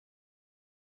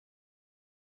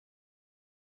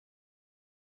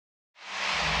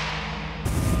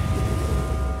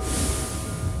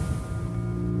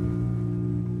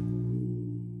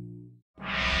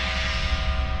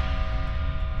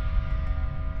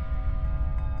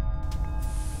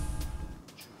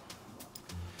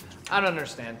I don't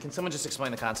understand. Can someone just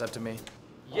explain the concept to me?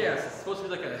 Yes, it's supposed to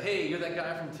be like a, hey, you're that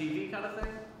guy from TV kind of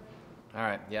thing. All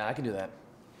right, yeah, I can do that.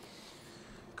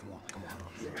 Come on.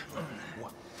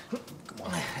 Come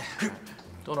on.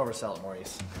 Don't oversell it,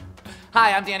 Maurice.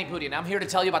 Hi, I'm Danny Pudi, and I'm here to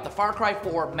tell you about the Far Cry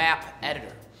 4 map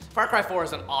editor. Far Cry 4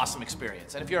 is an awesome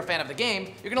experience, and if you're a fan of the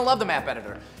game, you're gonna love the map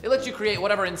editor. It lets you create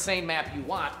whatever insane map you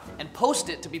want and post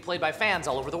it to be played by fans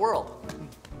all over the world.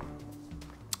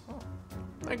 Oh,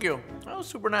 thank you. That was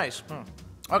super nice.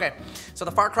 Okay, so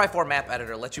the Far Cry 4 map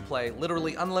editor lets you play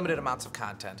literally unlimited amounts of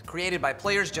content created by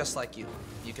players just like you.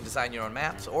 You can design your own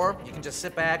maps, or you can just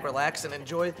sit back, relax, and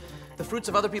enjoy the fruits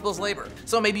of other people's labor.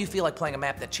 So maybe you feel like playing a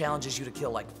map that challenges you to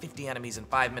kill like 50 enemies in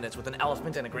 5 minutes with an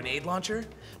elephant and a grenade launcher?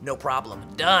 No problem.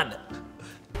 Done.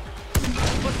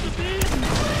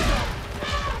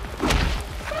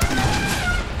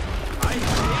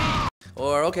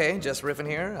 Or, okay, just riffing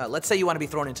here. Let's say you want to be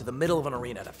thrown into the middle of an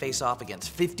arena to face off against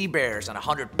 50 bears and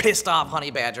 100 pissed off honey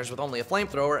badgers with only a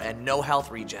flamethrower and no health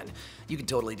regen. You can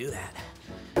totally do that.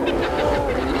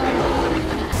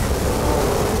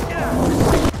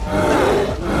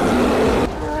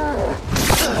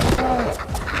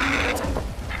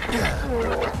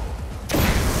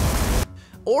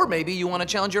 Or maybe you want to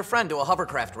challenge your friend to a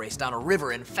hovercraft race down a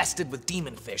river infested with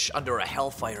demon fish under a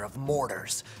hellfire of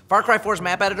mortars. Far Cry 4's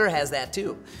map editor has that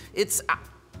too. It's...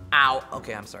 Ow.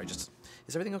 Okay, I'm sorry. Just...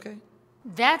 Is everything okay?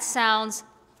 That sounds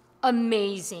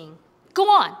amazing. Go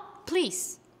on,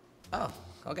 please. Oh,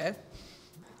 okay.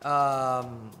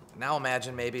 Now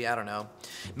imagine maybe, I don't know,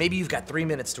 maybe you've got 3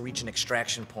 minutes to reach an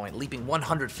extraction point, leaping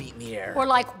 100 feet in the air. Or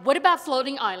like, what about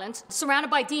floating islands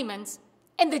surrounded by demons,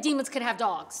 and the demons could have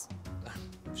dogs?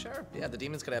 Sure, yeah, the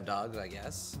demons could have dogs, I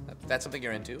guess. If that's something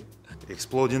you're into.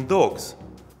 Exploding dogs.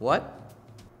 What?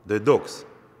 The dogs.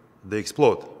 They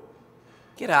explode.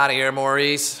 Get out of here,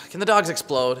 Maurice. Can the dogs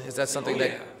explode? Is that something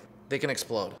that they can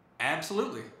explode?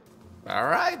 Absolutely. All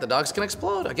right, the dogs can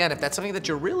explode. Again, if that's something that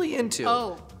you're really into.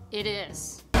 Oh, it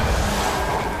is.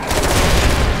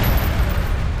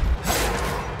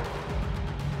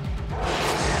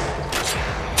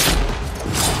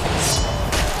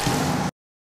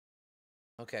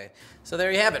 Okay, so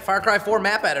there you have it. Far Cry 4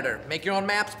 map editor. Make your own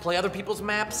maps, play other people's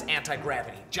maps,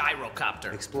 anti-gravity,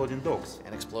 gyrocopter, Exploding dogs.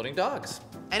 and exploding dogs.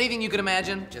 Anything you can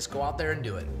imagine, just go out there and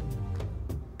do it.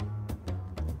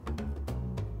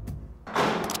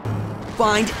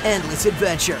 Find endless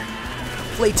adventure.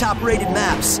 Play top-rated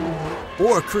maps,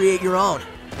 or create your own.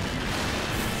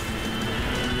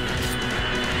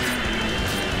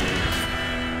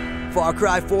 Far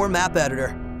Cry 4 map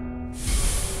editor.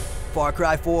 Far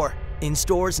Cry 4, in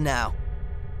stores now.